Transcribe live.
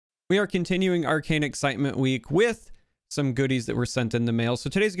We are continuing Arcane Excitement Week with some goodies that were sent in the mail. So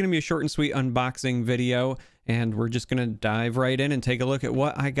today's going to be a short and sweet unboxing video, and we're just going to dive right in and take a look at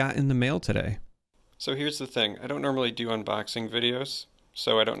what I got in the mail today. So here's the thing. I don't normally do unboxing videos,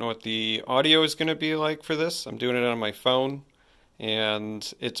 so I don't know what the audio is going to be like for this. I'm doing it on my phone, and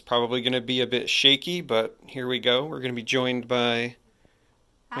it's probably going to be a bit shaky, but here we go. We're going to be joined by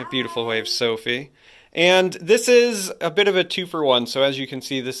my beautiful wife, Sophie. And this is a bit of a two-for-one, so as you can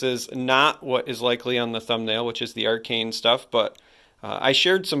see, this is not what is likely on the thumbnail, which is the Arcane stuff, but I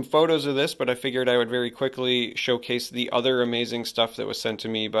shared some photos of this, but I figured I would very quickly showcase the other amazing stuff that was sent to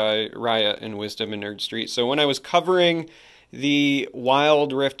me by Riot and Wisdom and Nerd Street. So when I was covering the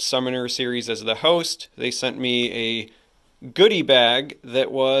Wild Rift Summoner series as the host, they sent me a goodie bag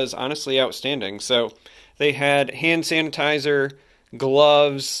that was honestly outstanding. So they had hand sanitizer,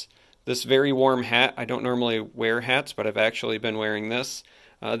 gloves, this very warm hat. I don't normally wear hats, but I've actually been wearing this.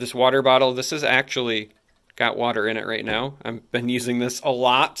 This water bottle, this has actually got water in it right now. I've been using this a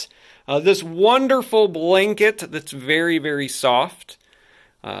lot. This wonderful blanket that's very, very soft.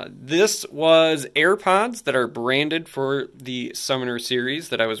 This was AirPods that are branded for the Summoner series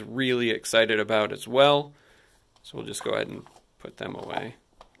that I was really excited about as well. So we'll just go ahead and put them away.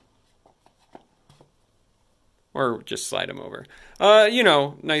 Or just slide them over. You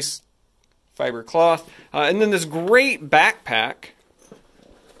know, nice fiber cloth. And then this great backpack.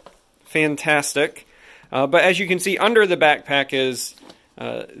 Fantastic. But as you can see, under the backpack is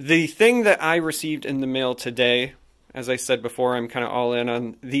the thing that I received in the mail today. As I said before, I'm kind of all in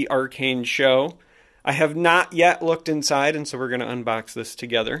on the Arcane show. I have not yet looked inside, and so we're going to unbox this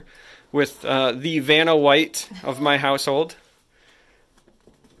together with the Vanna White of my household.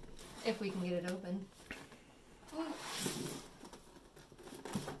 If we can get it open.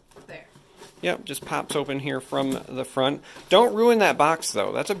 There. Yep, just pops open here from the front. Don't ruin that box,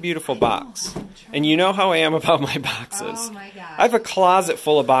 though. That's a beautiful box. And you know how I am about my boxes. Oh my god. I have a closet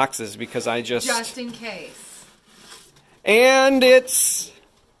full of boxes because I just in case. And it's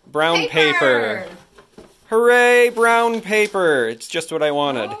brown paper. Hooray, brown paper. It's just what I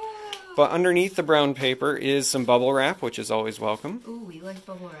wanted. Oh. But underneath the brown paper is some bubble wrap, which is always welcome. Ooh, we like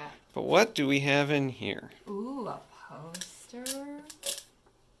bubble wrap. But what do we have in here? Ooh, a poster.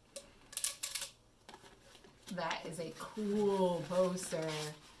 That is a cool poster.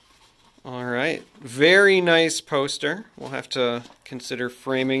 All right. Very nice poster. We'll have to consider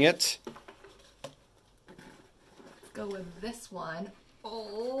framing it. Let's go with this one.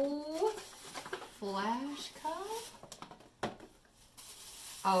 Oh, flash cup.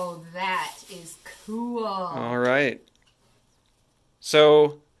 Oh, that is cool. All right.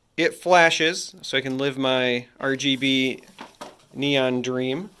 So it flashes, so I can live my RGB neon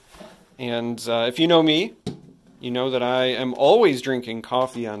dream. And if you know me, you know that I am always drinking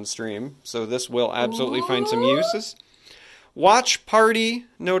coffee on stream, so this will absolutely find some uses. Watch party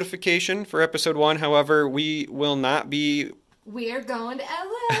notification for episode 1, however, we will not be... We're going to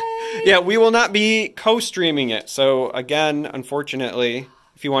LA! Yeah, we will not be co-streaming it. So again, unfortunately,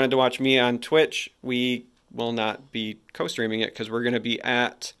 if you wanted to watch me on Twitch, we will not be co-streaming it because we're going to be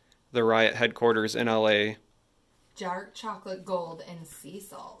at the Riot headquarters in LA. Dark chocolate gold and sea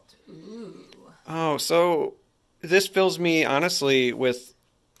salt. Ooh. Oh, so this fills me, honestly, with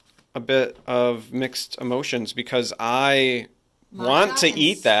a bit of mixed emotions because I want to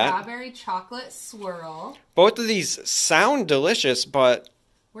eat that. Strawberry chocolate swirl. Both of these sound delicious, but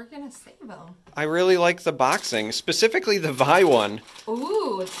we're going to save them. I really like the boxing, specifically the Vi one.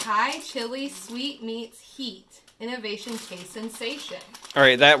 Ooh, Thai chili sweet meets heat. Innovation taste sensation. All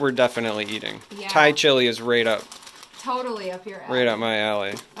right, that we're definitely eating. Yeah. Thai chili is right up. Totally up your alley. Right up my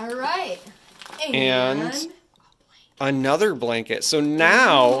alley. All right. And another blanket. So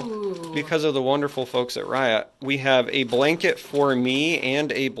now, ooh, because of the wonderful folks at Riot, we have a blanket for me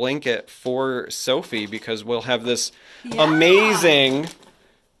and a blanket for Sophie because we'll have this amazing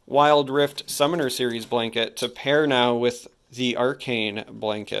Wild Rift Summoner Series blanket to pair now with the Arcane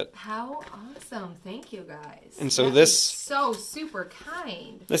blanket. How awesome. Thank you, guys. And so that this... is so super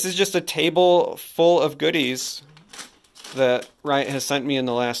kind. This is just a table full of goodies that Riot has sent me in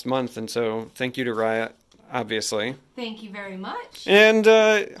the last month, and so thank you to Riot, obviously. Thank you very much. And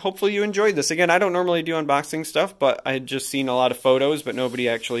hopefully you enjoyed this. Again, I don't normally do unboxing stuff, but I had just seen a lot of photos, but nobody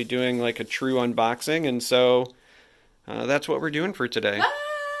actually doing like a true unboxing, and so that's what we're doing for today. Bye!